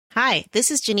Hi,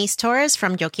 this is Janice Torres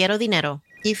from Yo Quiero Dinero.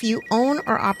 If you own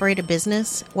or operate a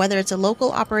business, whether it's a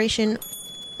local operation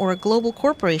or a global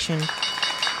corporation,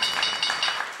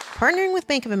 partnering with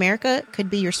Bank of America could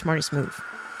be your smartest move.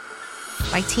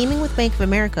 By teaming with Bank of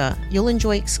America, you'll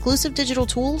enjoy exclusive digital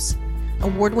tools,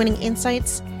 award-winning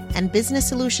insights, and business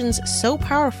solutions so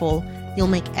powerful, you'll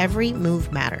make every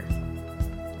move matter.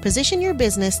 Position your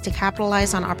business to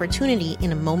capitalize on opportunity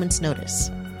in a moment's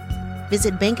notice.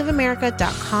 Visit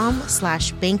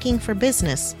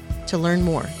bankofamerica.com/bankingforbusiness to learn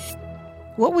more.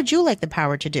 What would you like the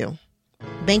power to do?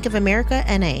 Bank of America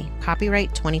N.A.,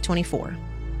 copyright 2024.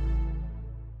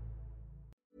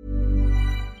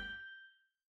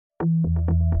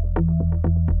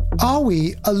 Are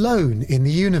we alone in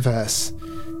the universe?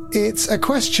 It's a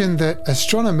question that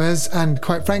astronomers and,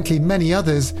 quite frankly, many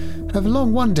others have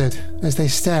long wondered as they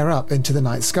stare up into the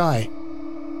night sky.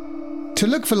 To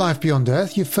look for life beyond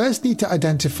Earth, you first need to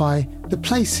identify the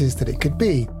places that it could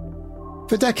be.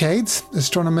 For decades,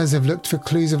 astronomers have looked for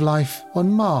clues of life on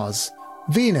Mars,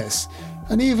 Venus,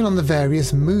 and even on the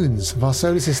various moons of our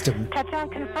solar system. Touchdown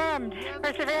confirmed.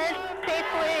 Perseverance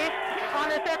safely on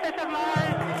the surface of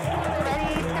Mars,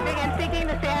 ready to begin seeking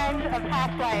the sands of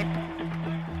past life.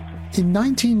 In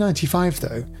 1995,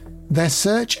 though, their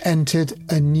search entered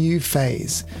a new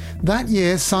phase. That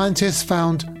year, scientists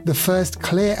found the first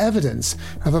clear evidence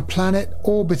of a planet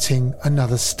orbiting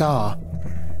another star.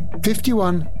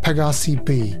 51 Pegasi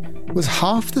b was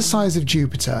half the size of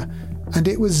Jupiter, and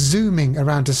it was zooming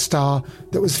around a star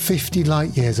that was 50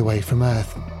 light years away from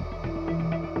Earth.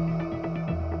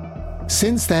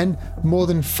 Since then, more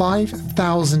than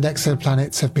 5,000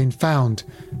 exoplanets have been found,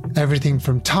 everything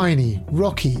from tiny,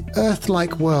 rocky,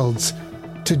 Earth-like worlds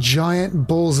to giant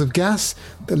balls of gas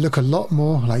that look a lot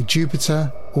more like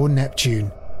Jupiter or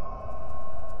Neptune.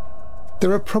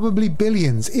 There are probably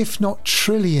billions, if not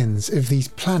trillions, of these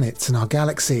planets in our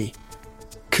galaxy.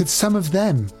 Could some of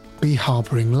them be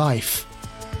harbouring life?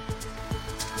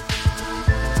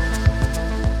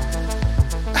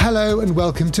 Hello and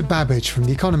welcome to Babbage from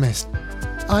The Economist.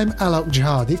 I'm Alok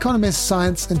Jha, The Economist's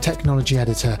science and technology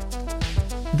editor.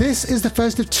 This is the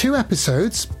first of two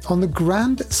episodes on the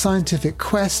grand scientific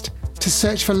quest to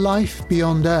search for life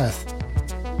beyond Earth.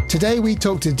 Today we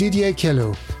talk to Didier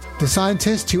Queloz, the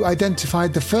scientist who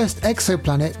identified the first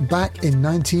exoplanet back in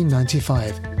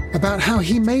 1995, about how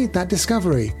he made that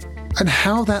discovery and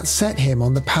how that set him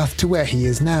on the path to where he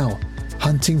is now,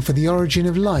 hunting for the origin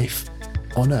of life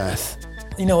on Earth.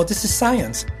 This is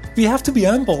science. We have to be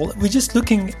humble. We're just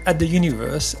looking at the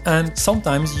universe, and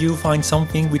sometimes you find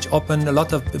something which opens a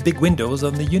lot of big windows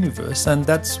on the universe, and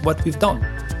that's what we've done.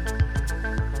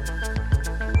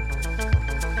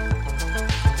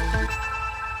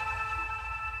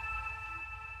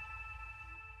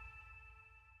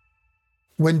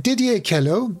 When Didier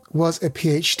Queloz was a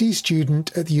PhD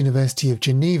student at the University of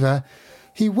Geneva,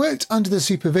 he worked under the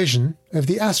supervision of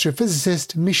the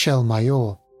astrophysicist Michel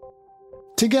Mayor.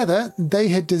 Together, they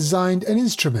had designed an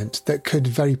instrument that could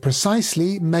very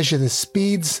precisely measure the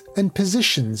speeds and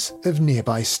positions of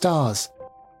nearby stars.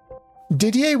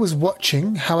 Didier was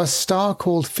watching how a star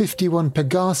called 51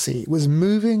 Pegasi was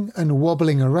moving and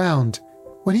wobbling around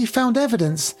when he found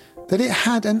evidence that it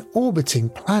had an orbiting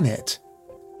planet,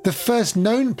 the first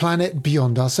known planet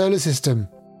beyond our solar system.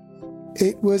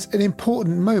 It was an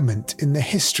important moment in the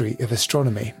history of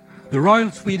astronomy. The Royal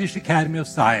Swedish Academy of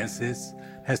Sciences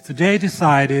has today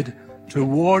decided to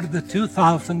award the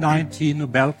 2019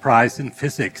 Nobel Prize in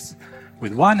Physics,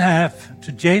 with one half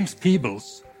to James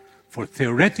Peebles for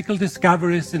theoretical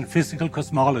discoveries in physical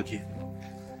cosmology,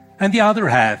 and the other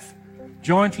half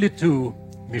jointly to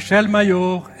Michel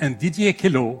Mayor and Didier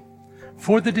Queloz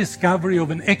for the discovery of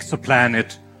an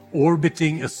exoplanet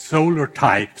orbiting a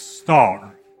solar-type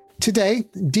star. Today,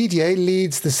 Didier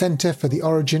leads the Centre for the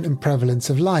Origin and Prevalence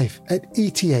of Life at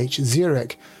ETH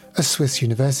Zurich, a Swiss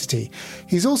university.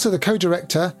 He's also the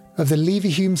co-director of the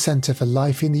Leverhulme Centre for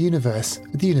Life in the Universe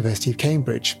at the University of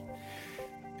Cambridge.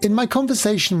 In my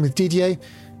conversation with Didier,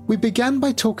 we began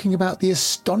by talking about the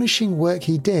astonishing work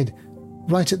he did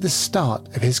right at the start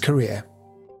of his career.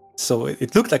 So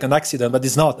it looked like an accident, but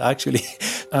it's not actually.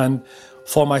 And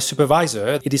for my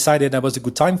supervisor, he decided that was a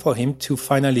good time for him to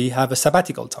finally have a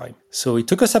sabbatical time. So he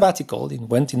took a sabbatical, he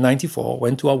went in 94,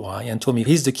 went to Hawaii and told me,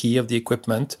 here's the key of the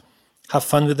equipment. Have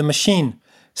fun with the machine,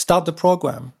 start the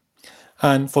program.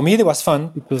 And for me, it was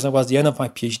fun because it was the end of my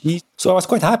PhD. So I was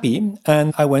quite happy.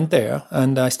 And I went there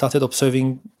and I started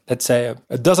observing, let's say,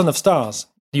 a dozen of stars.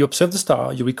 You observe the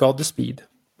star, you record the speed,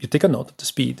 you take a note of the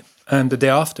speed, And the day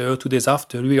after, 2 days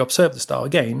after, we observe the star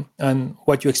again. And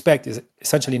what you expect is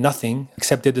essentially nothing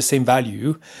except they're the same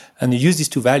value. And you use these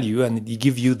two values and they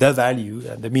give you the value,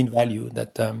 the mean value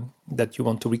that you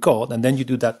want to record. And then you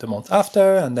do that the month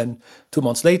after, and then 2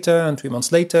 months later, and 3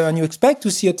 months later. And you expect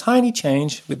to see a tiny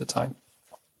change with the time.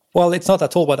 Well, it's not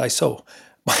at all what I saw.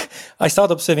 I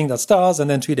started observing that stars, and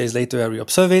then 3 days later I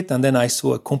reobserve it, and then I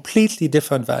saw a completely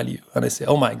different value. And I say,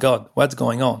 oh my God, what's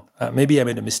going on? Maybe I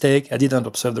made a mistake. I didn't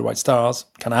observe the right stars.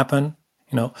 Can happen,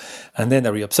 And then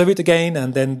I reobserve it again,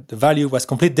 and then the value was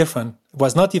completely different. It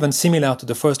was not even similar to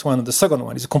the first one or the second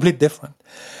one. It's completely different.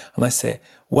 And I say,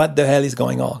 what the hell is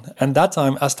going on? And that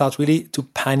time I start really to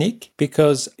panic,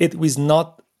 because it was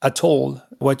not at all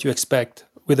what you expect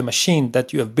with a machine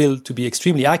that you have built to be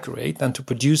extremely accurate and to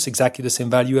produce exactly the same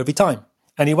value every time.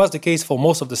 And it was the case for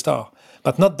most of the stars,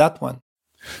 but not that one.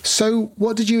 So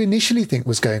what did you initially think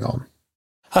was going on?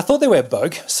 I thought there were a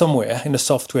bug somewhere in the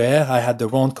software. I had the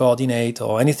wrong coordinate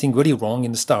or anything really wrong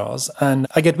in the stars. And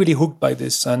I get really hooked by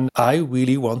this. And I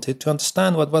really wanted to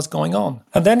understand what was going on.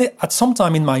 And then at some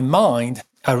time in my mind,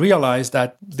 I realized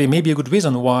that there may be a good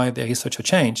reason why there is such a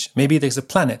change. Maybe there's a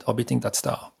planet orbiting that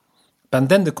star. And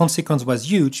then the consequence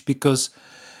was huge, because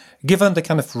given the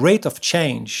kind of rate of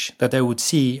change that I would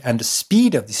see and the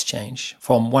speed of this change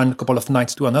from one couple of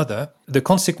nights to another, the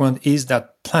consequence is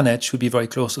that planet should be very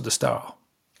close to the star.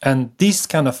 And this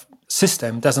kind of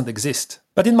system doesn't exist.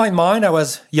 But in my mind, I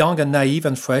was young and naive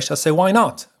and fresh. I say, why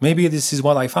not? Maybe this is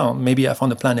what I found. Maybe I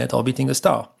found a planet orbiting a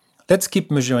star. Let's keep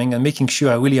measuring and making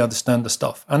sure I really understand the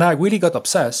stuff. And I really got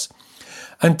obsessed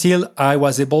until I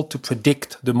was able to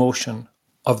predict the motion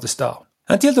of the star.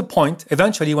 Until the point,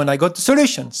 eventually, when I got the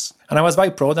solutions. And I was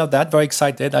very proud of that, very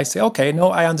excited. I say, okay, now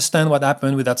I understand what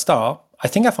happened with that star. I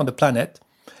think I found a planet.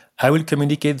 I will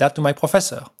communicate that to my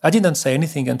professor. I didn't say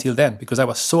anything until then because I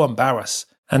was so embarrassed.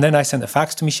 And then I sent a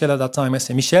fax to Michel at that time. I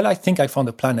said, Michel, I think I found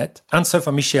a planet. Answer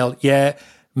from Michel, yeah,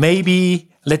 maybe,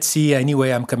 let's see. Anyway,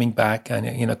 I'm coming back and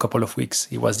in a couple of weeks.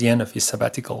 It was the end of his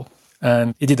sabbatical.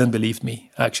 And he didn't believe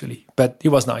me, actually. But it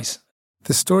was nice.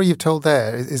 The story you've told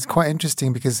there is quite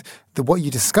interesting, because what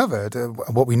you discovered,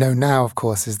 what we know now, of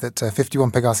course, is that 51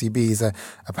 Pegasi b is a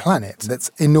planet that's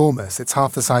enormous. It's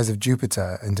half the size of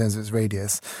Jupiter in terms of its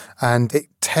radius, and it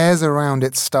tears around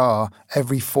its star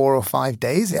every 4 or 5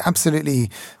 days. It absolutely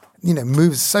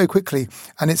moves so quickly.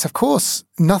 And it's, of course,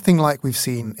 nothing like we've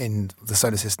seen in the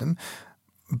solar system.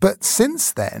 But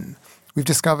since then, we've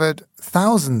discovered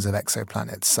thousands of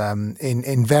exoplanets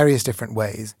in various different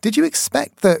ways. Did you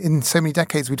expect that in so many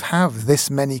decades we'd have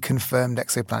this many confirmed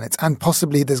exoplanets, and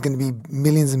possibly there's going to be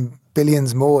millions and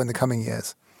billions more in the coming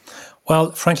years?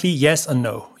 Well, frankly, yes and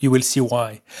no. You will see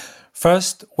why.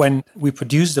 First, when we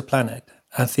produced the planet,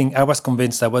 I think I was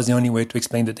convinced that was the only way to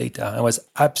explain the data. I was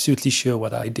absolutely sure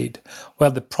what I did.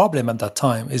 Well, the problem at that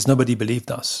time is nobody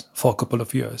believed us for a couple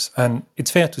of years. And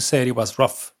it's fair to say it was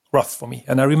rough for me.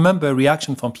 And I remember a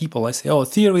reaction from people. I say,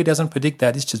 theory doesn't predict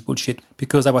that. It's just bullshit.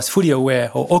 Because I was fully aware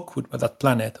how awkward that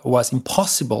planet was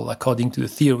impossible according to the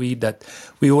theory that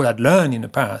we all had learned in the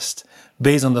past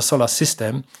based on the solar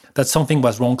system, that something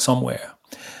was wrong somewhere.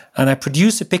 And I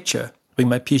produced a picture with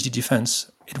my PhD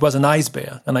defense. It was an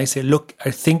iceberg. And I say, look,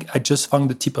 I think I just found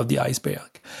the tip of the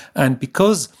iceberg. And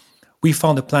because we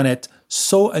found a planet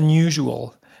so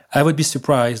unusual, I would be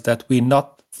surprised that we're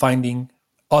not finding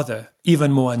other,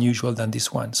 even more unusual than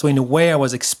this one. So in a way, I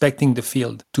was expecting the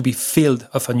field to be filled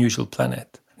of unusual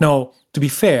planet. Now, to be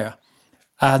fair,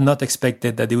 I had not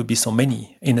expected that there would be so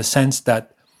many, in the sense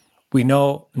that we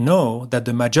now know that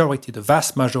the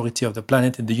vast majority of the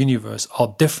planets in the universe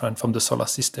are different from the solar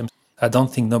system. I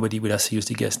don't think nobody would have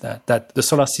seriously guessed that the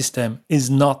solar system is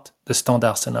not the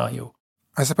standard scenario.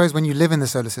 I suppose when you live in the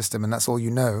solar system and that's all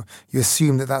you know, you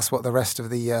assume that that's what the rest of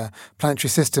the planetary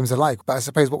systems are like. But I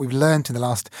suppose what we've learned in the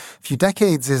last few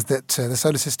decades is that the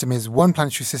solar system is one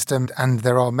planetary system and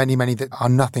there are many, many that are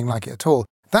nothing like it at all.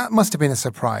 That must have been a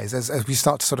surprise as we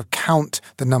start to sort of count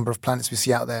the number of planets we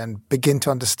see out there and begin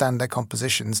to understand their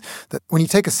compositions, that when you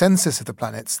take a census of the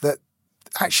planets, that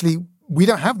actually we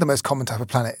don't have the most common type of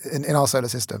planet in our solar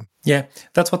system. Yeah,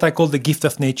 that's what I call the gift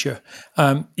of nature.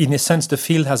 In a sense, the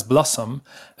field has blossomed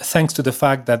thanks to the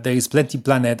fact that there is plenty of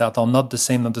planets that are not the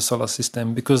same as the solar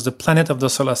system, because the planets of the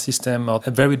solar system are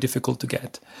very difficult to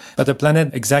get. But a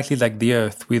planet exactly like the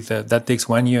Earth, that takes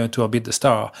 1 year to orbit the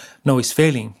star, now is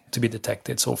failing to be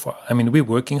detected so far. I mean, we're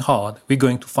working hard. We're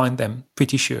going to find them,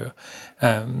 pretty sure.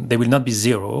 There will not be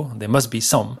zero. There must be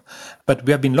some. But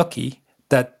we have been lucky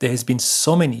that there has been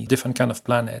so many different kind of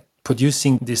planets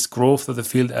producing this growth of the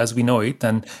field as we know it,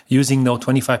 and using now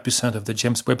 25% of the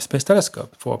James Webb Space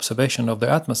Telescope for observation of their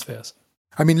atmospheres.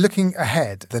 I mean, looking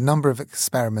ahead, the number of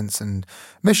experiments and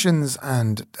missions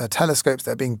and telescopes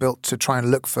that are being built to try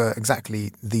and look for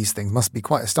exactly these things must be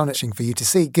quite astonishing for you to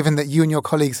see, given that you and your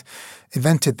colleagues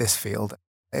invented this field.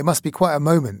 It must be quite a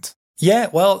moment. Yeah,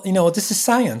 well, this is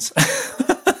science.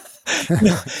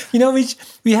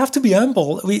 We have to be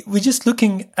humble. We're just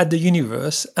looking at the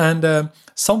universe, and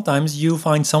sometimes you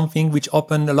find something which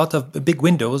open a lot of big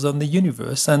windows on the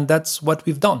universe, and that's what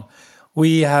we've done.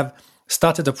 We have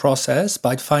started a process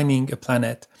by finding a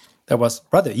planet that was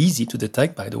rather easy to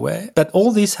detect, by the way, but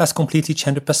all this has completely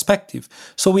changed the perspective.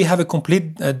 So we have a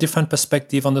complete different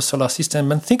perspective on the solar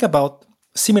system, and think about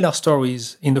similar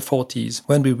stories in the 40s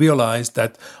when we realized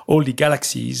that all the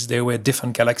galaxies, they were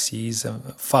different galaxies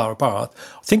far apart.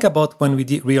 Think about when we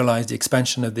realized the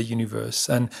expansion of the universe,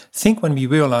 and think when we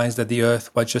realized that the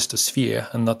Earth was just a sphere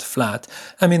and not flat.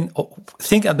 I mean,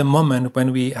 think at the moment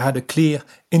when we had a clear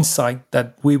insight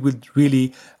that we would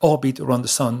really orbit around the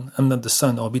sun and not the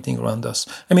sun orbiting around us.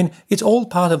 I mean, it's all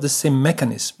part of the same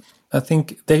mechanism. I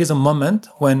think there is a moment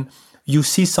when you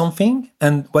see something,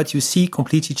 and what you see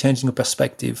completely changing the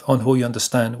perspective on how you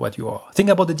understand what you are. Think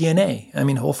about the DNA. I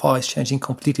mean, how far is changing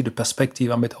completely the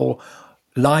perspective on how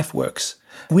life works.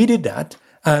 We did that,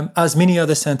 as many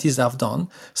other scientists have done.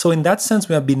 So in that sense,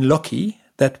 we have been lucky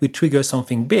that we trigger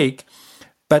something big,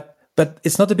 but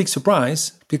it's not a big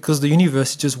surprise because the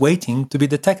universe is just waiting to be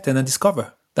detected and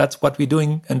discovered. That's what we're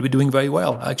doing, and we're doing very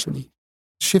well, actually.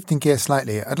 Shifting gears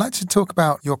slightly, I'd like to talk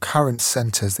about your current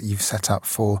centres that you've set up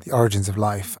for the origins of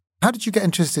life. How did you get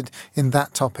interested in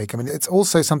that topic? I mean, it's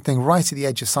also something right at the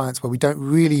edge of science where we don't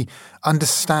really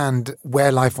understand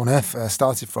where life on Earth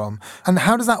started from. And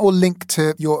how does that all link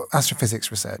to your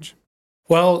astrophysics research?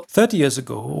 Well, 30 years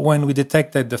ago, when we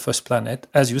detected the first planet,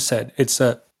 as you said, it's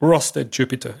a rusted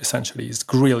Jupiter, essentially. It's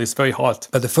grilled, it's very hot.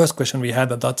 But the first question we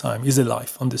had at that time, is there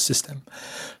life on this system?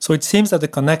 So it seems that the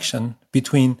connection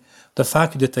between the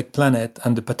fact you detect planet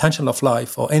and the potential of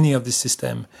life or any of this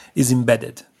system is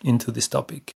embedded into this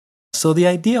topic. So the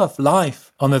idea of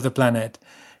life on another planet,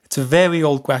 it's a very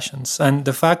old question. And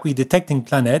the fact we're detecting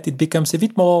planet, it becomes a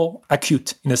bit more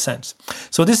acute in a sense.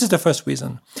 So this is the first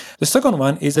reason. The second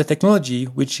one is the technology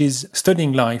which is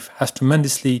studying life has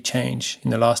tremendously changed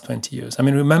in the last 20 years. I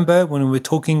mean, remember when we were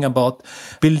talking about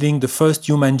building the first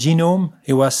human genome,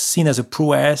 it was seen as a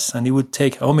prowess and it would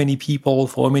take how many people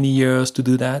for how many years to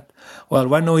do that? Well,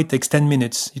 right now it takes 10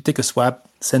 minutes. You take a swab,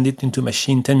 send it into a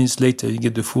machine, 10 minutes later you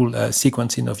get the full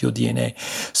sequencing of your DNA.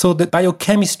 So the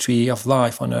biochemistry of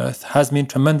life on Earth has made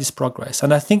tremendous progress.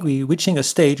 And I think we're reaching a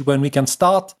stage when we can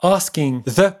start asking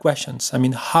the questions. I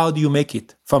mean, how do you make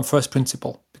it from first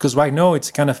principle? Because right now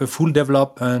it's kind of a full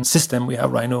developed system we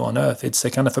have right now on Earth. It's a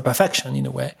kind of a perfection in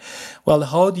a way. Well,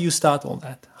 how do you start all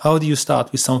that? How do you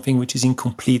start with something which is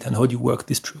incomplete, and how do you work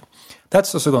this through?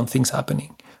 That's the second thing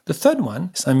happening. The third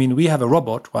one is, we have a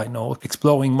robot right now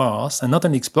exploring Mars, and not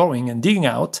only exploring and digging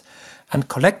out and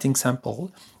collecting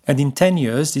sample. And in 10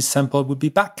 years, this sample will be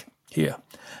back here.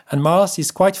 And Mars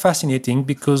is quite fascinating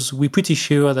because we're pretty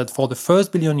sure that for the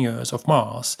first billion years of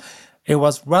Mars, it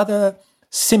was rather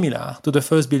similar to the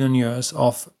first billion years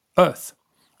of Earth.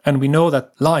 And we know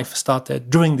that life started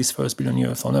during this first billion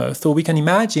years on Earth. So we can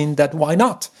imagine that why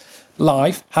not?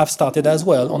 Life have started as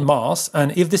well on Mars.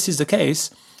 And if this is the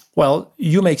case, well,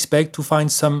 you may expect to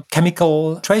find some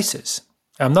chemical traces.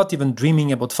 I'm not even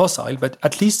dreaming about fossil, but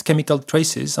at least chemical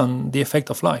traces on the effect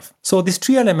of life. So these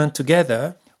three elements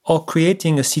together are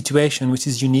creating a situation which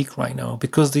is unique right now,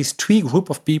 because these three group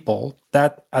of people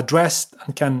that address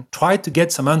and can try to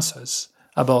get some answers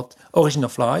about origin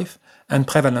of life and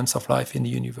prevalence of life in the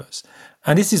universe.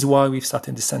 And this is why we've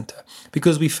started the center,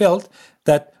 because we felt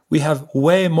that we have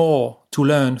way more to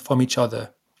learn from each other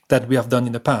than we have done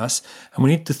in the past, and we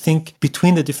need to think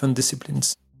between the different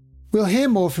disciplines. We'll hear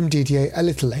more from Didier a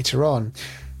little later on.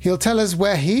 He'll tell us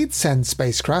where he'd send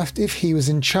spacecraft if he was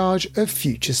in charge of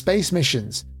future space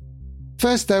missions.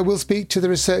 First, though, we'll speak to the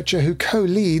researcher who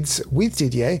co-leads, with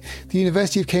Didier, the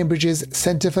University of Cambridge's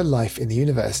Centre for Life in the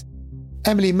Universe.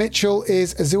 Emily Mitchell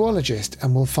is a zoologist,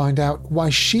 and we'll find out why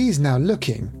she's now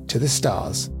looking to the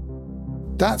stars.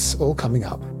 That's all coming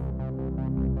up.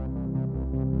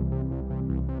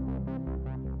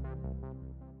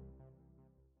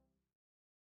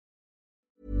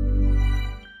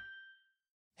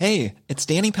 Hey, it's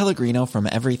Danny Pellegrino from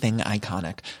Everything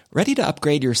Iconic. Ready to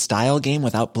upgrade your style game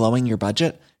without blowing your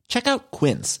budget? Check out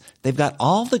Quince. They've got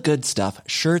all the good stuff,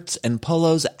 shirts and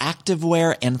polos,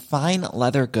 activewear, and fine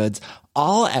leather goods,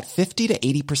 all at 50 to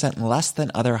 80% less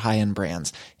than other high-end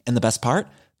brands. And the best part?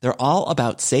 They're all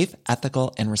about safe,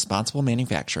 ethical, and responsible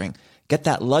manufacturing. Get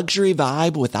that luxury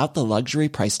vibe without the luxury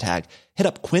price tag. Hit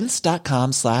up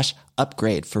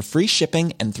quince.com/upgrade for free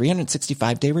shipping and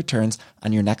 365-day returns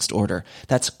on your next order.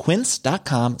 That's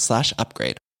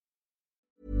quince.com/upgrade.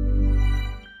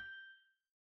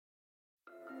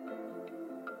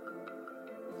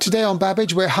 Today on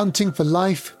Babbage, we're hunting for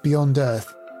life beyond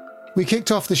Earth. We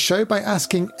kicked off the show by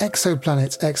asking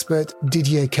exoplanets expert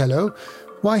Didier Queloz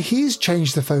why he's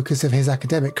changed the focus of his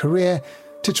academic career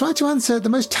to try to answer the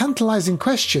most tantalising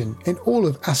question in all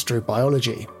of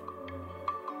astrobiology.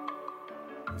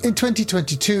 In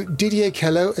 2022, Didier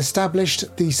Queloz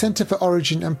established the Centre for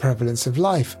Origin and Prevalence of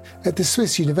Life at the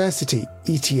Swiss university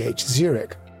ETH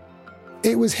Zurich.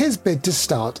 It was his bid to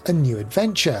start a new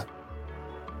adventure.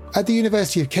 At the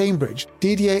University of Cambridge,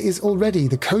 Didier is already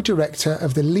the co-director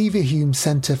of the Leverhulme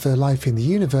Centre for Life in the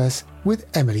Universe with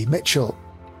Emily Mitchell.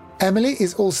 Emily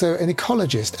is also an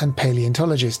ecologist and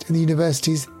paleontologist in the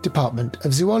university's Department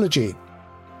of Zoology.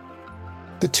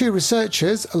 The two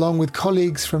researchers, along with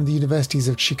colleagues from the universities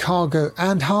of Chicago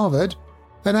and Harvard,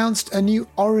 announced a new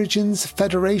Origins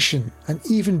Federation, an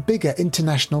even bigger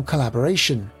international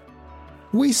collaboration.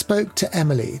 We spoke to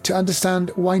Emily to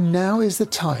understand why now is the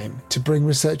time to bring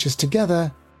researchers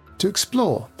together to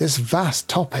explore this vast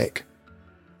topic.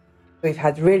 We've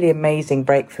had really amazing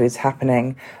breakthroughs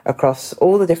happening across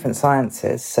all the different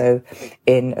sciences. So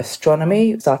in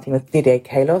astronomy, starting with Didier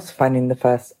Queloz finding the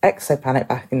first exoplanet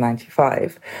back in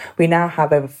 1995, we now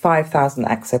have over 5,000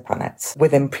 exoplanets.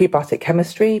 Within prebiotic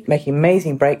chemistry, making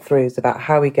amazing breakthroughs about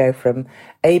how we go from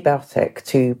abiotic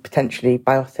to potentially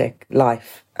biotic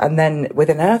life. And then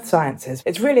within earth sciences,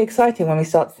 it's really exciting when we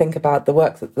start to think about the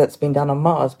work that's been done on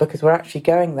Mars, because we're actually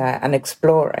going there and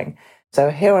exploring. So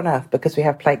here on Earth, because we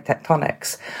have plate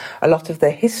tectonics, a lot of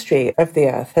the history of the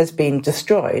Earth has been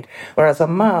destroyed, whereas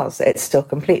on Mars, it's still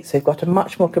complete. So we've got a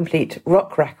much more complete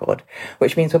rock record,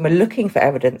 which means when we're looking for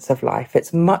evidence of life,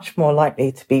 it's much more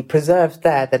likely to be preserved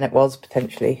there than it was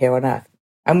potentially here on Earth.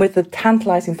 And with the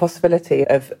tantalising possibility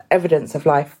of evidence of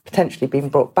life potentially being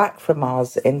brought back from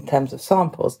Mars in terms of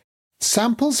samples.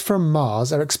 Samples from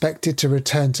Mars are expected to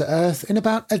return to Earth in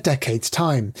about a decade's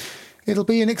time. It'll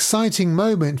be an exciting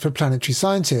moment for planetary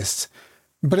scientists,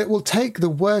 but it will take the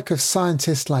work of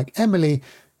scientists like Emily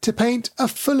to paint a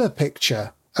fuller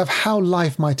picture of how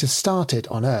life might have started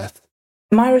on Earth.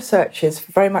 My research is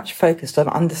very much focused on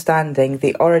understanding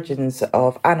the origins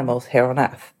of animals here on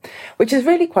Earth, which is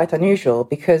really quite unusual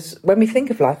because when we think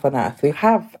of life on Earth, we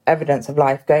have evidence of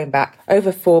life going back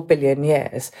over 4 billion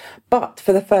years. But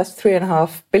for the first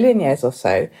 3.5 billion years or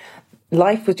so,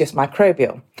 life was just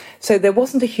microbial. So there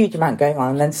wasn't a huge amount going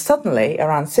on. And then suddenly,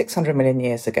 around 600 million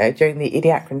years ago, during the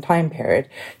Ediacaran time period,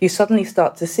 you suddenly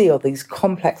start to see all these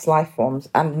complex life forms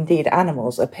and indeed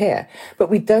animals appear. But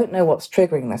we don't know what's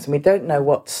triggering this, and we don't know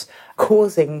what's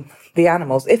causing the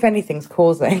animals, if anything's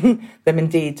causing them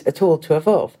indeed at all to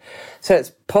evolve. So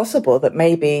it's possible that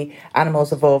maybe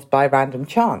animals evolved by random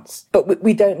chance. But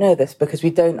we don't know this because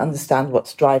we don't understand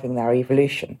what's driving their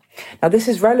evolution. Now, this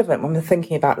is relevant when we're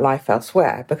thinking about life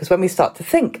elsewhere, because when we start to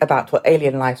think about what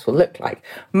alien lives will look like,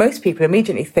 most people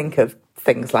immediately think of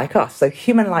things like us, so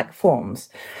human-like forms.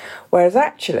 Whereas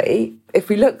actually, if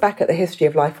we look back at the history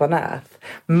of life on Earth,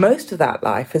 most of that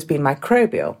life has been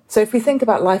microbial. So if we think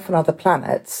about life on other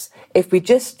planets, if we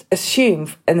just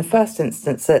assume in the first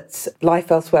instance that life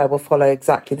elsewhere will follow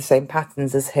exactly the same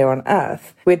patterns as here on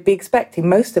Earth, we'd be expecting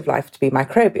most of life to be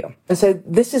microbial. And so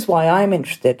this is why I'm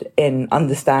interested in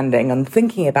understanding and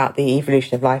thinking about the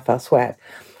evolution of life elsewhere.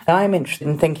 I'm interested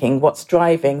in thinking what's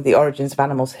driving the origins of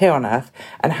animals here on Earth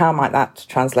and how might that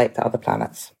translate to other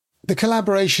planets. The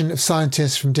collaboration of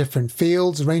scientists from different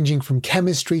fields, ranging from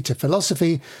chemistry to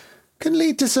philosophy, can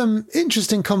lead to some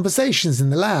interesting conversations in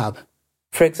the lab.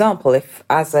 For example, if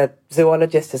as a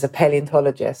zoologist, as a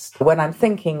paleontologist, when I'm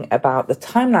thinking about the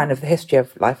timeline of the history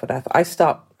of life on Earth, I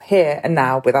start here and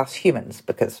now with us humans,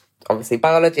 because obviously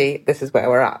biology, this is where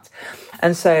we're at.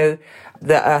 And so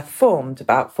the Earth formed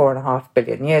about 4.5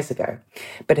 billion years ago.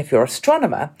 But if you're an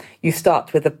astronomer, you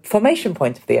start with the formation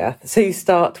point of the Earth. So you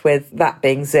start with that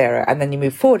being 0, and then you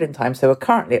move forward in time. So we're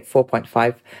currently at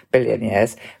 4.5 billion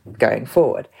years going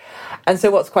forward. And so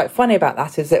what's quite funny about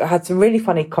that is that I had some really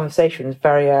funny conversations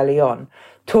very early on,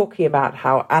 talking about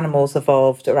how animals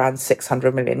evolved around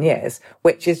 600 million years,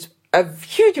 which is a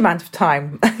huge amount of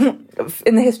time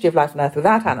in the history of life on Earth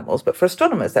without animals. But for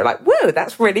astronomers, they're like, whoa,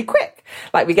 that's really quick.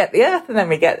 Like we get the Earth and then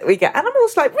we get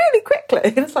animals like really quickly.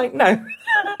 And it's like, no,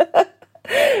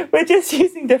 we're just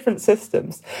using different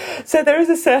systems. So there is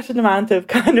a certain amount of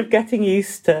kind of getting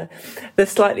used to the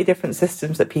slightly different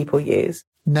systems that people use.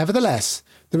 Nevertheless,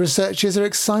 the researchers are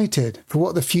excited for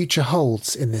what the future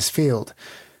holds in this field.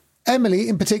 Emily,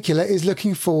 in particular, is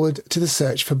looking forward to the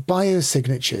search for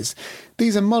biosignatures.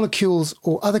 These are molecules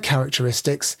or other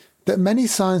characteristics that many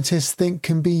scientists think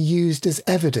can be used as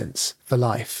evidence for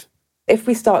life. If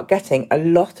we start getting a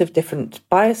lot of different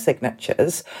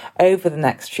biosignatures over the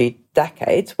next few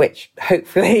decades, which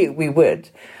hopefully we would,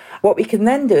 what we can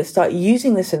then do is start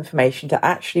using this information to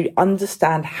actually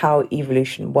understand how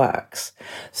evolution works.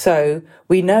 So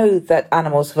we know that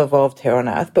animals have evolved here on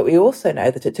Earth, but we also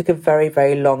know that it took a very,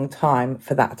 very long time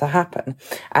for that to happen.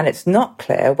 And it's not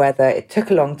clear whether it took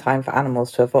a long time for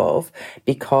animals to evolve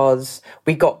because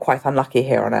we got quite unlucky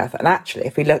here on Earth. And actually,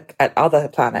 if we look at other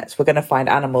planets, we're going to find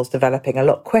animals developing a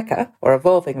lot quicker or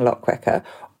evolving a lot quicker.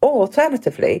 Or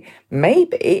alternatively,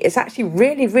 maybe it's actually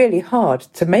really, really hard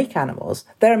to make animals.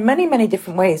 There are many, many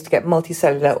different ways to get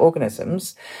multicellular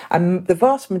organisms, and the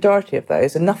vast majority of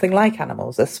those are nothing like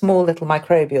animals. They're small little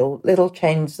microbial, little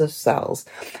chains of cells,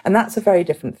 and that's a very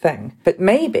different thing. But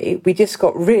maybe we just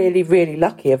got really, really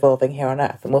lucky evolving here on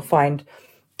Earth, and we'll find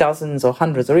dozens or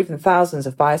hundreds or even thousands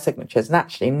of biosignatures and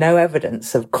actually no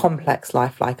evidence of complex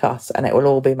life like us, and it will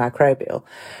all be microbial.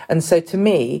 And so to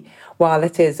me, while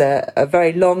it is a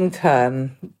very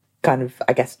long-term kind of,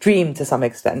 I guess, dream to some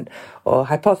extent, or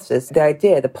hypothesis, the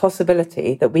idea, the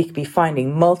possibility that we could be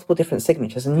finding multiple different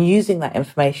signatures and using that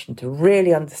information to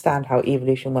really understand how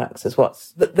evolution works is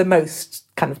what's the most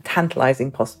kind of tantalizing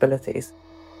possibilities.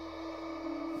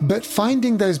 But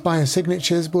finding those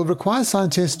biosignatures will require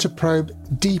scientists to probe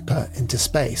deeper into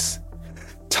space,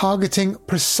 targeting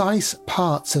precise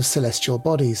parts of celestial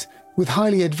bodies with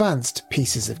highly advanced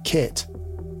pieces of kit.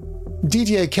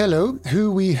 Didier Queloz,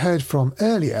 who we heard from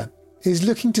earlier, is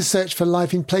looking to search for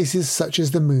life in places such as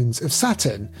the moons of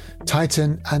Saturn,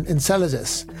 Titan and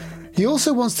Enceladus. He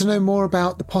also wants to know more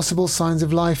about the possible signs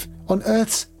of life on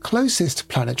Earth's closest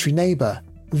planetary neighbour,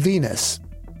 Venus.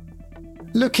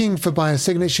 Looking for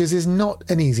biosignatures is not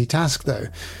an easy task, though.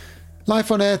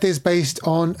 Life on Earth is based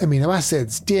on amino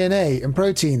acids, DNA and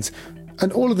proteins,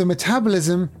 and all of the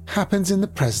metabolism happens in the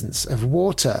presence of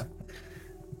water.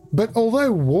 But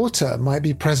although water might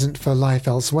be present for life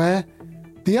elsewhere,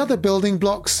 the other building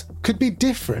blocks could be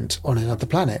different on another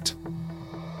planet.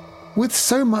 With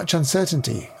so much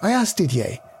uncertainty, I asked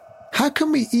Didier, how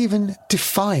can we even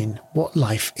define what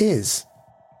life is?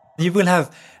 You will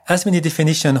have as many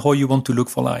definitions how you want to look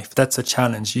for life. That's a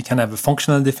challenge. You can have a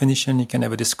functional definition, you can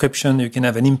have a description, you can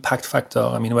have an impact factor.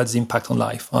 I mean, what's the impact on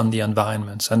life, on the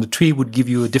environment? And the tree would give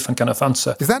you a different kind of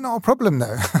answer. Is that not a problem,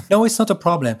 though? No, it's not a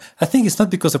problem. I think it's not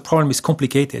because the problem is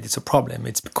complicated. It's a problem.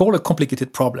 It's called a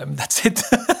complicated problem. That's it.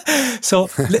 So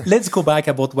let's go back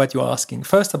about what you're asking.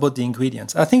 First, about the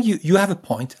ingredients. I think you have a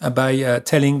point by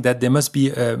telling that there must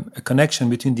be a connection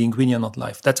between the ingredient and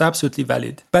life. That's absolutely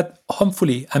valid. But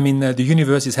hopefully, the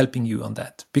universe is helping you on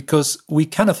that because we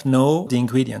kind of know the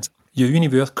ingredients. Your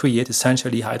universe creates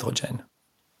essentially hydrogen.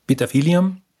 Bit of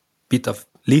helium, bit of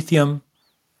lithium,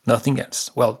 nothing else.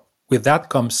 Well, with that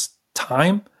comes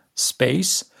time,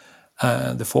 space,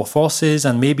 the four forces,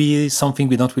 and maybe something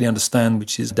we don't really understand,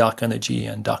 which is dark energy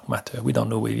and dark matter. We don't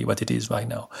know really what it is right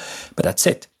now. But that's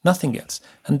it, nothing else.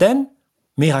 And then,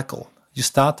 miracle. You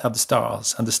start to have the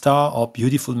stars, and the stars are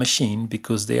beautiful machines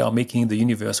because they are making the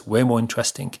universe way more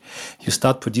interesting. You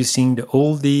start producing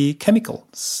all the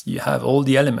chemicals. You have all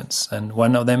the elements, and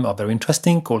one of them are very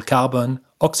interesting, called carbon,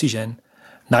 oxygen,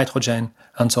 nitrogen,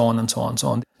 and so on and so on and so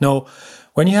on. Now,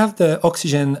 when you have the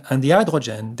oxygen and the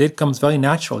hydrogen, that comes very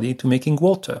naturally to making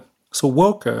water. So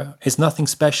water is nothing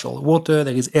special. Water,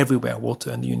 there is everywhere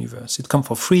water in the universe. It comes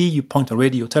for free. You point a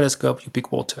radio telescope, you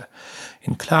pick water.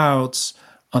 In clouds,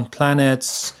 on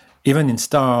planets, even in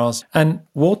stars. And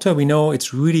water, we know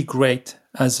it's really great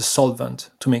as a solvent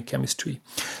to make chemistry.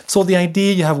 So the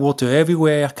idea, you have water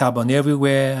everywhere, carbon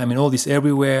everywhere, all this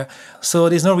everywhere. So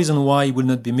there's no reason why you will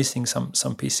not be missing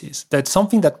some pieces. That's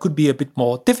something that could be a bit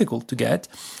more difficult to get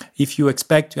if you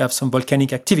expect to have some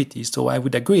volcanic activities. So I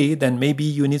would agree, then maybe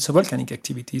you need some volcanic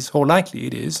activities. How likely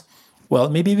it is? Well,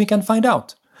 maybe we can find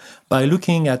out. By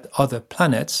looking at other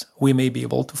planets, we may be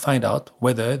able to find out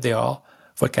whether they are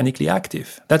volcanically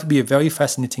active. That would be a very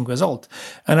fascinating result.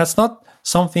 And that's not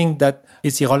something that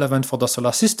is irrelevant for the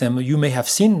solar system. You may have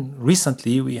seen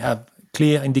recently, we have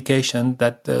clear indication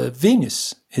that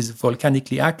Venus is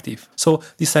volcanically active. So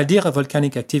this idea of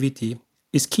volcanic activity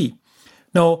is key.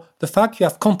 Now, the fact you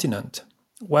have continent,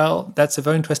 well, that's a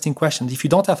very interesting question. If you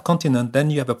don't have continent, then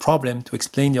you have a problem to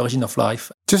explain the origin of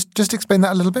life. Just explain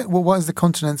that a little bit. Well, why is the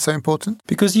continent so important?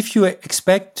 Because if you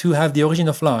expect to have the origin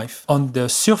of life on the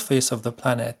surface of the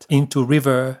planet, into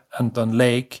river and on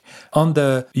lake, on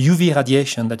the UV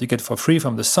radiation that you get for free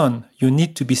from the sun, you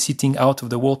need to be sitting out of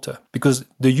the water because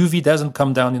the UV doesn't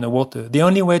come down in the water. The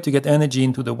only way to get energy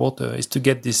into the water is to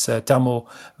get this thermo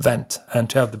vent and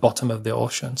to have the bottom of the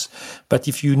oceans. But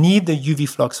if you need the UV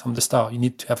flux from the star, you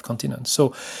need to have continents.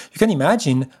 So you can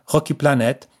imagine rocky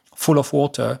planet full of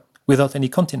water without any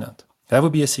continent. That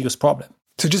would be a serious problem.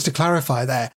 So just to clarify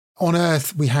there, on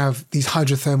Earth, we have these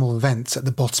hydrothermal vents at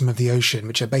the bottom of the ocean,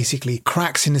 which are basically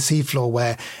cracks in the seafloor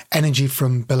where energy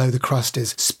from below the crust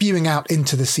is spewing out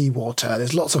into the seawater.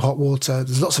 There's lots of hot water,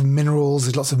 there's lots of minerals,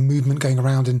 there's lots of movement going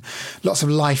around, and lots of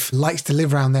life likes to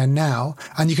live around there now.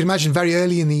 And you can imagine very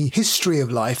early in the history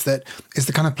of life that is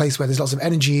the kind of place where there's lots of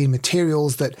energy and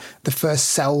materials that the first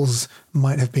cells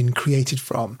might have been created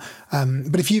from.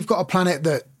 But if you've got a planet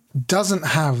that doesn't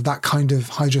have that kind of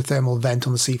hydrothermal vent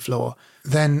on the seafloor,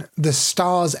 then the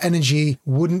star's energy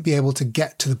wouldn't be able to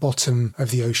get to the bottom of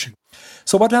the ocean.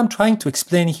 So what I'm trying to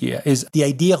explain here is the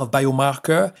idea of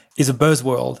biomarker is a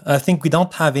buzzword. I think we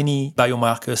don't have any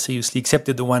biomarker seriously, except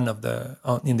the one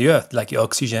in the Earth, like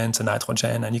oxygen and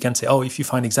nitrogen. And you can say, oh, if you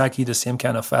find exactly the same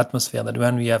kind of atmosphere that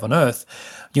one we have on Earth,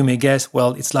 you may guess,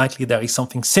 well, it's likely there is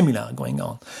something similar going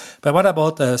on. But what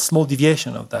about a small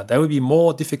deviation of that? That would be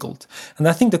more difficult. And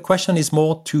I think the question is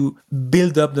more to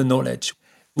build up the knowledge.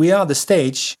 We are at the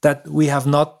stage that we have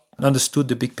not understood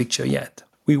the big picture yet.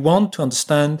 We want to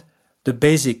understand the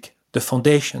basic, the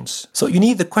foundations. So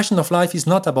the question of life is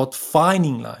not about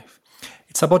finding life.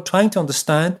 It's about trying to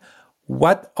understand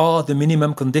what are the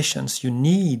minimum conditions you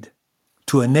need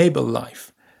to enable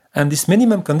life. And this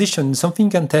minimum condition is something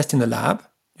you can test in the lab.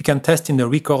 You can test in the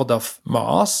record of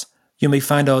Mars. You may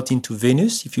find out into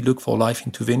Venus. If you look for life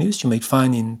into Venus, you may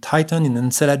find in Titan, in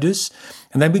Enceladus.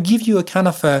 And that will give you a kind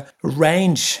of a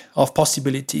range of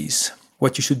possibilities,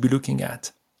 what you should be looking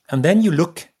at. And then you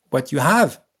look what you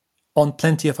have on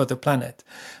plenty of other planets.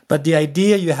 But the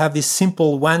idea you have this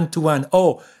simple one-to-one,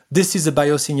 oh, this is a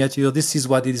biosignature, this is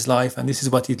what it is like, and this is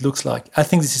what it looks like. I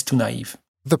think this is too naive.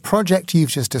 The project you've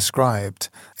just described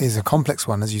is a complex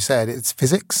one, as you said. It's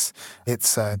physics,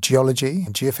 it's geology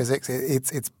and geophysics,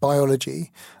 it's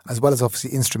biology, as well as obviously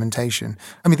instrumentation.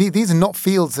 I mean, these are not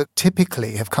fields that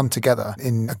typically have come together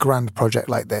in a grand project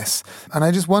like this. And I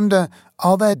just wonder,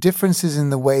 are there differences in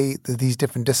the way that these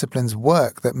different disciplines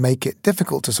work that make it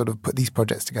difficult to sort of put these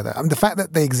projects together? I mean, the fact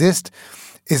that they exist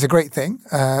is a great thing.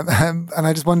 And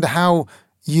I just wonder how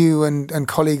you and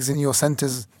colleagues in your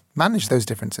centres manage those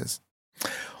differences.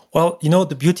 Well,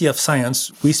 the beauty of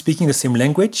science, we're speaking the same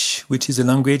language, which is the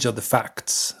language of the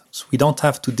facts. So we don't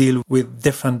have to deal with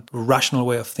different rational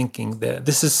way of thinking.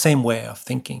 This is the same way of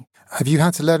thinking. Have you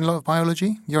had to learn a lot of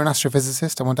biology? You're an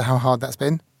astrophysicist. I wonder how hard that's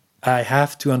been. I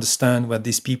have to understand what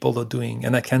these people are doing.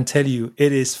 And I can tell you,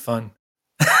 it is fun.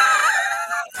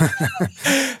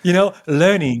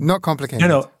 Learning. Not complicated.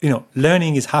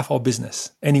 Learning is half our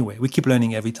business. Anyway, we keep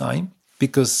learning every time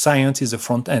because science is the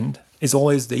front end. It's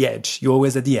always the edge. You're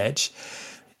always at the edge.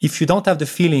 If you don't have the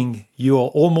feeling you're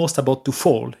almost about to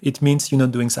fall, it means you're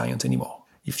not doing science anymore.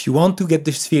 If you want to get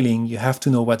this feeling, you have to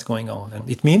know what's going on. And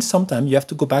it means sometimes you have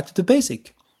to go back to the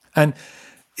basic. And,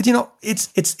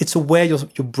 it's a way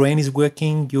your brain is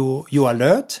working. You're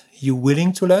alert. You're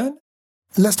willing to learn.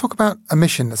 Let's talk about a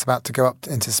mission that's about to go up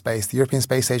into space. The European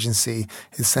Space Agency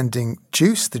is sending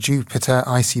JUICE, the Jupiter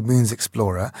Icy Moons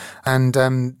Explorer. And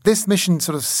this mission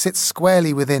sort of sits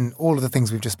squarely within all of the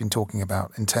things we've just been talking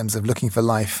about in terms of looking for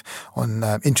life on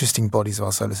interesting bodies of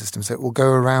our solar system. So it will go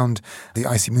around the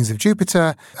icy moons of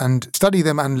Jupiter and study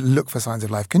them and look for signs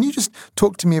of life. Can you just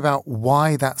talk to me about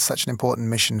why that's such an important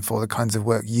mission for the kinds of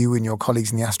work you and your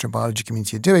colleagues in the astrobiology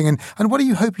community are doing? And what are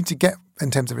you hoping to get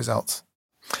in terms of results?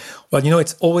 Well,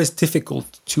 it's always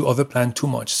difficult to overplan too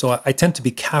much. So I tend to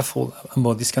be careful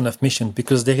about this kind of mission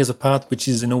because there is a part which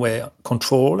is in a way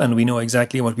control, and we know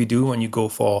exactly what we do when you go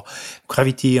for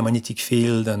gravity, a magnetic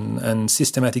field, and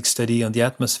systematic study on the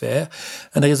atmosphere.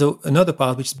 And there is another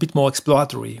part which is a bit more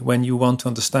exploratory when you want to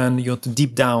understand, you want to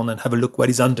deep down and have a look what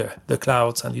is under the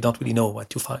clouds, and you don't really know what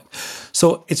to find.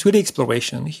 So it's really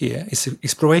exploration here. It's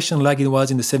exploration like it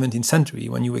was in the 17th century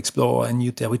when you explore a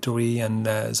new territory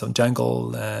and some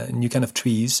jungle, new kind of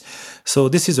trees. So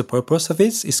this is the purpose of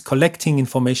it, is collecting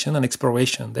information and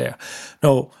exploration there.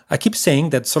 Now, I keep saying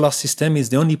that solar system is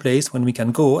the only place when we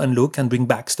can go and look and bring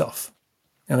back stuff.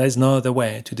 And there's no other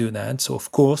way to do that. So,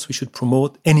 of course, we should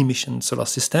promote any mission solar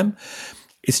system.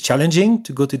 It's challenging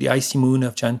to go to the icy moon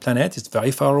of giant planet. It's very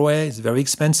far away. It's very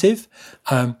expensive.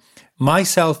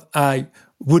 Myself, I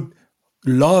would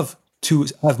love to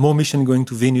have more missions going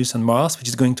to Venus and Mars, which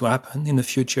is going to happen in the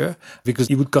future, because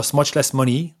it would cost much less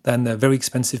money than a very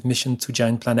expensive mission to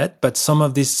giant planet. But some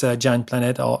of these giant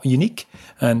planets are unique,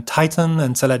 and Titan and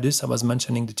Enceladus, I was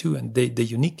mentioning the two, and they're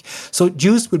unique. So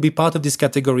JUICE will be part of this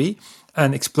category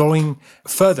and exploring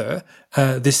further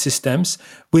these systems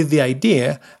with the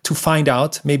idea to find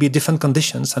out maybe different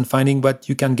conditions and finding what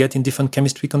you can get in different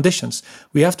chemistry conditions.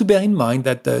 We have to bear in mind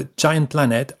that the giant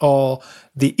planet are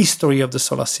the history of the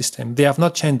solar system. They have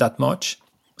not changed that much.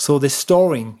 So they're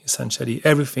storing essentially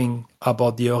everything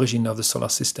about the origin of the solar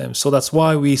system. So that's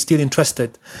why we're still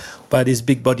interested by this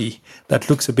big body that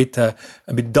looks a bit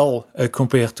dull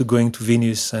compared to going to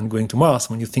Venus and going to Mars.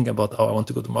 When you think about, I want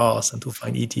to go to Mars and to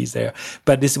find ETs there.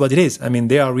 But this is what it is. I mean,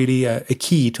 they are really a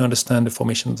key to understand the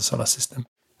formation of the solar system.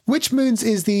 Which moons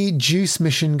is the JUICE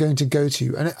mission going to go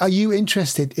to? And are you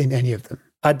interested in any of them?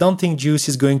 I don't think JUICE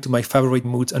is going to my favorite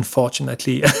moons,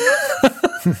 unfortunately.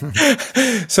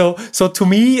 So to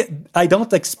me, I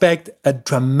don't expect a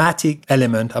dramatic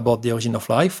element about the origin of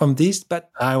life from this, but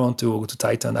I want to go to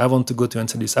Titan. I want to go to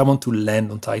Enceladus. I want to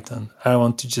land on Titan. I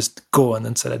want to just go on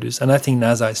Enceladus. And I think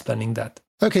NASA is planning that.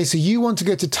 Okay, so you want to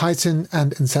go to Titan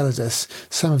and Enceladus,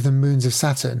 some of the moons of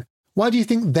Saturn. Why do you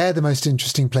think they're the most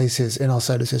interesting places in our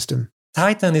solar system?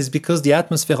 Titan is because the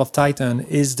atmosphere of Titan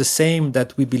is the same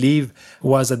that we believe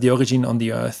was at the origin on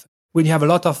the Earth. When you have a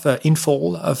lot of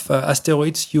infall of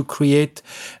asteroids, you create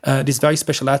this very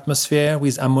special atmosphere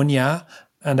with ammonia.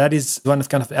 And that is one of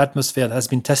kind of atmosphere that has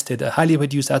been tested, a highly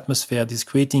reduced atmosphere that is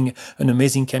creating an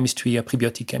amazing chemistry, a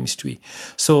prebiotic chemistry.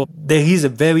 So there is a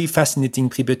very fascinating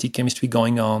prebiotic chemistry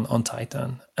going on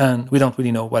Titan. And we don't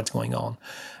really know what's going on.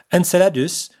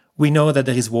 Enceladus, we know that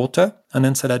there is water on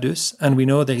Enceladus, and we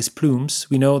know there is plumes.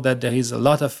 We know that there is a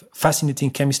lot of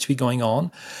fascinating chemistry going on.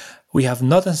 We have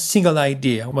not a single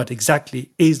idea what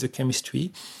exactly is the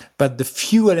chemistry, but the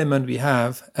few elements we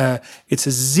have, it's a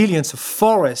zillions of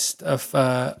forest of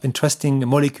interesting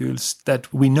molecules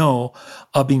that we know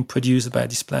are being produced by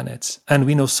these planets, and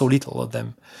we know so little of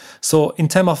them. So in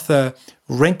terms of the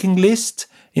ranking list,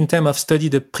 in terms of study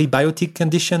the prebiotic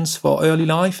conditions for early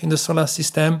life in the solar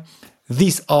system,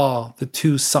 these are the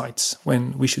two sites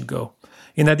when we should go,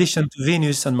 in addition to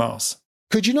Venus and Mars.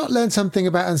 Could you not learn something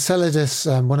about Enceladus,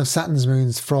 one of Saturn's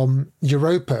moons, from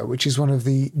Europa, which is one of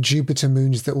the Jupiter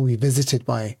moons that will be visited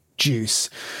by JUICE?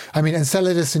 I mean,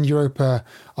 Enceladus and Europa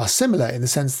are similar in the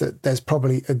sense that there's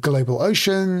probably a global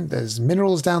ocean, there's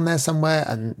minerals down there somewhere,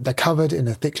 and they're covered in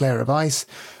a thick layer of ice.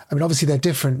 I mean, obviously they're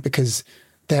different because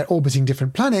they're orbiting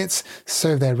different planets,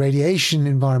 so their radiation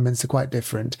environments are quite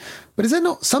different. But is there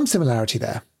not some similarity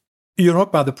there?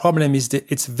 Europa, the problem is that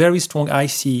it's a very strong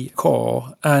icy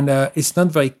core, and it's not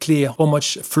very clear how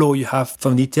much flow you have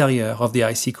from the interior of the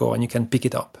icy core, and you can pick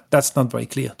it up. That's not very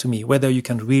clear to me, whether you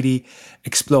can really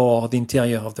explore the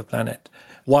interior of the planet.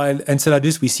 While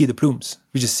Enceladus, we see the plumes.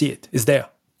 We just see it. It's there.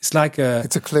 It's like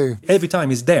it's a clue. Every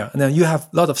time it's there, and then you have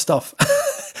a lot of stuff.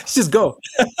 Just go.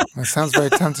 That sounds very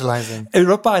tantalizing.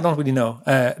 Europa, I don't really know.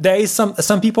 There is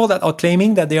some people that are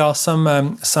claiming that there are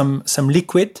some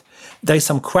liquid. There is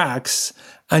some cracks,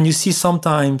 and you see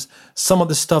sometimes some of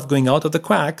the stuff going out of the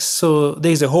cracks. So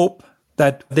there's a hope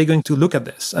that they're going to look at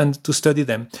this and to study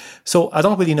them. So I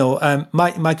don't really know.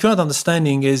 My current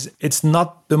understanding is it's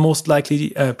not the most likely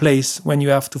place when you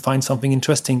have to find something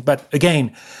interesting. But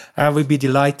again, I will be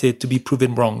delighted to be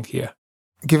proven wrong here.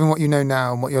 Given what you know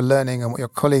now and what you're learning and what your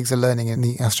colleagues are learning in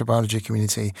the astrobiology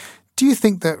community, do you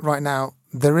think that right now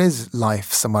there is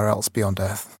life somewhere else beyond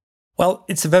Earth? Well,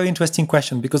 it's a very interesting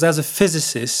question because as a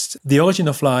physicist, the origin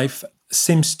of life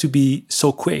seems to be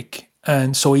so quick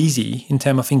and so easy in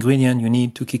terms of ingredient you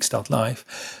need to kickstart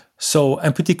life. So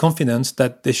I'm pretty confident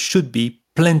that there should be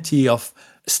plenty of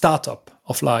startup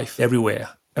of life everywhere.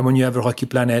 And when you have a rocky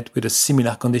planet with a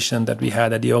similar condition that we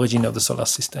had at the origin of the solar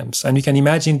systems. And you can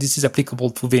imagine this is applicable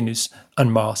to Venus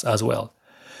and Mars as well.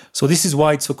 So this is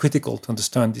why it's so critical to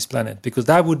understand this planet, because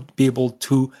that would be able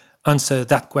to answer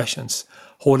that questions.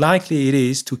 How likely it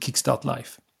is to kickstart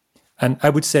life. And I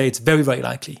would say it's very, very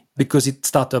likely because it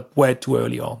started up way too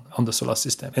early on the solar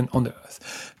system and on the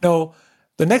Earth. Now,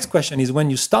 the next question is when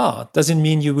you start, does it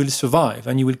mean you will survive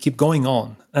and you will keep going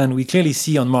on? And we clearly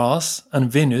see on Mars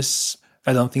and Venus,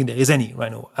 I don't think there is any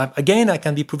right now. Again, I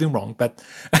can be proven wrong, but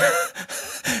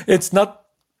it's not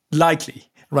likely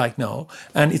right now.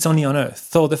 And it's only on Earth.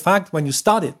 So the fact when you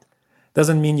start it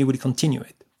doesn't mean you will continue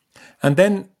it. And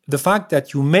then the fact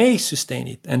that you may sustain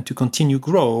it and to continue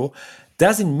grow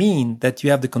doesn't mean that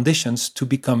you have the conditions to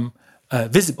become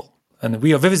visible. And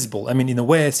we are visible. I mean, in a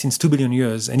way, since 2 billion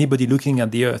years, anybody looking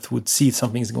at the Earth would see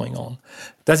something is going on.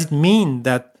 Does it mean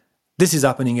that this is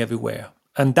happening everywhere?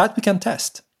 And that we can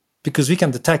test. because we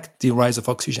can detect the rise of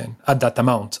oxygen at that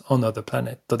amount on other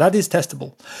planets. So that is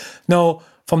testable. Now,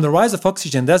 from the rise of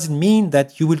oxygen, does it mean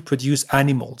that you will produce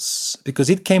animals? Because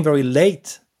it came very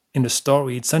late in the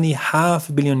story. It's only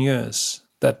 500 million years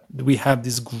that we have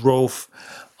this growth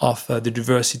of the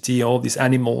diversity, all these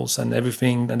animals and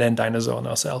everything, and then dinosaurs and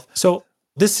ourselves. So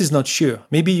this is not sure.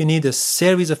 Maybe you need a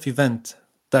series of events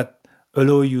that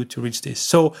allow you to reach this.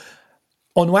 So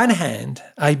on one hand,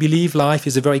 I believe life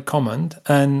is very common,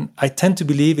 and I tend to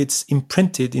believe it's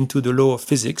imprinted into the law of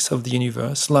physics of the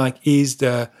universe, like is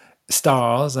the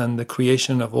stars and the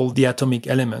creation of all the atomic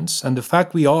elements. And the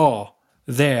fact we are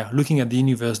there looking at the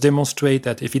universe demonstrate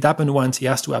that if it happened once, it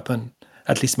has to happen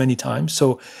at least many times.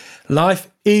 So life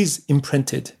is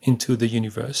imprinted into the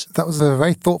universe. That was a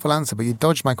very thoughtful answer, but you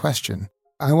dodged my question.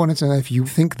 I wanted to know if you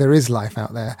think there is life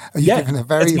out there. Are you giving a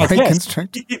very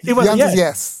constructive... It was the answer is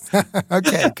yes.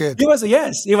 Okay, good. It was a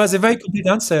yes. It was a very complete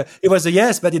answer. It was a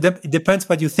yes, but it depends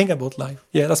what you think about life.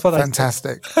 Yeah, that's what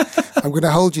Fantastic. I'm going to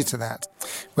hold you to that.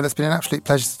 Well, it's been an absolute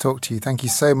pleasure to talk to you. Thank you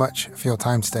so much for your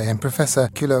time today. And Professor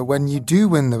Queloz, when you do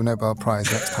win the Nobel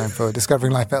Prize next time for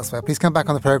discovering life elsewhere, please come back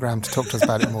on the programme to talk to us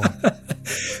about it more.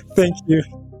 Thank you.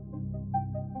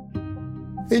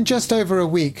 In just over a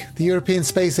week, the European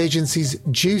Space Agency's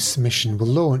JUICE mission will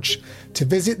launch to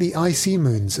visit the icy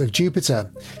moons of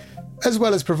Jupiter. As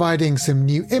well as providing some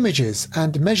new images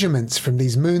and measurements from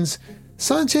these moons,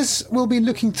 scientists will be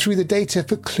looking through the data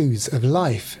for clues of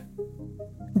life.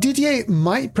 Didier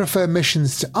might prefer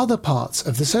missions to other parts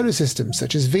of the solar system,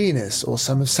 such as Venus or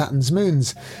some of Saturn's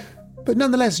moons, but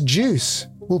nonetheless JUICE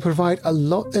will provide a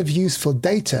lot of useful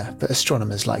data for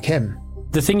astronomers like him.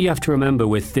 The thing you have to remember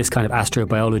with this kind of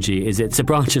astrobiology is it's a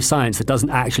branch of science that doesn't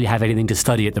actually have anything to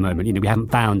study at the moment. We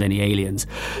haven't found any aliens.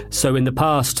 So in the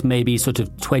past, maybe sort of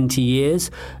 20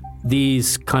 years,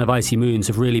 these kind of icy moons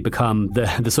have really become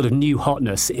the sort of new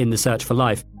hotness in the search for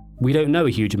life. We don't know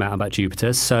a huge amount about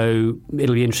Jupiter, so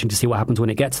it'll be interesting to see what happens when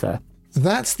it gets there.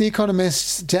 That's The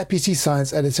Economist's deputy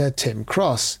science editor, Tim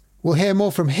Cross. We'll hear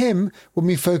more from him when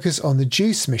we focus on the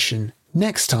JUICE mission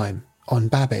next time on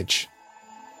Babbage.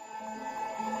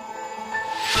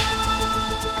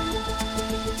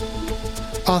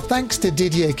 Our thanks to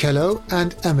Didier Queloz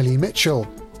and Emily Mitchell.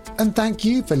 And thank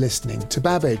you for listening to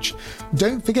Babbage.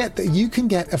 Don't forget that you can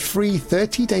get a free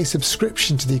 30-day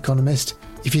subscription to The Economist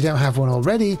if you don't have one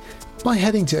already by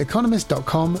heading to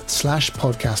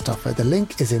economist.com/podcast offer. The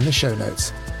link is in the show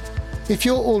notes. If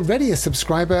you're already a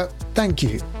subscriber, thank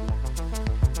you.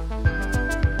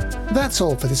 That's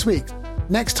all for this week.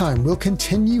 Next time, we'll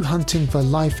continue hunting for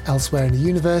life elsewhere in the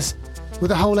universe with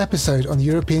a whole episode on the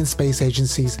European Space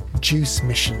Agency's JUICE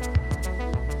mission.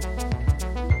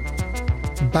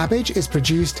 Babbage is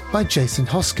produced by Jason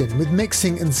Hoskin, with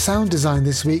mixing and sound design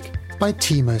this week by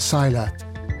Timo Seiler.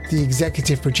 The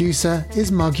executive producer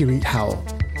is Marguerite Howell.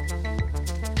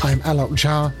 I'm Alok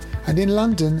Jha, and in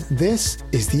London, this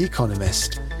is The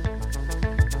Economist.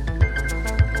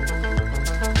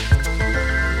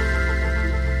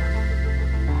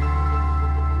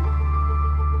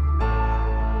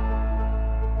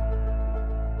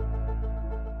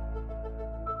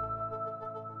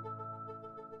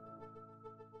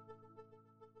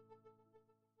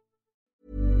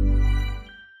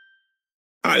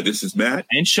 Hi, this is Matt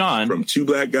and Sean from Two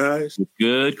Black Guys with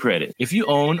Good Credit. If you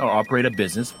own or operate a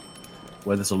business,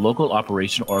 whether it's a local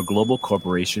operation or a global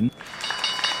corporation,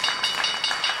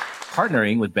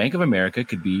 partnering with Bank of America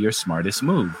could be your smartest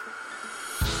move.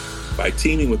 By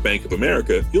teaming with Bank of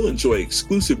America, you'll enjoy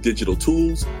exclusive digital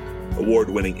tools,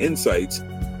 award-winning insights,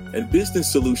 and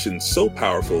business solutions so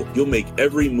powerful you'll make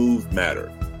every move matter.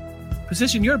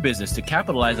 Position your business to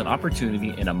capitalize on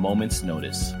opportunity in a moment's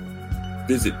notice.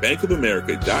 Visit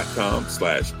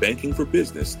bankofamerica.com/banking for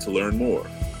business to learn more.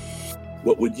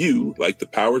 What would you like the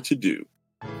power to do?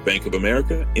 Bank of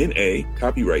America, N.A.,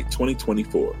 copyright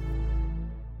 2024.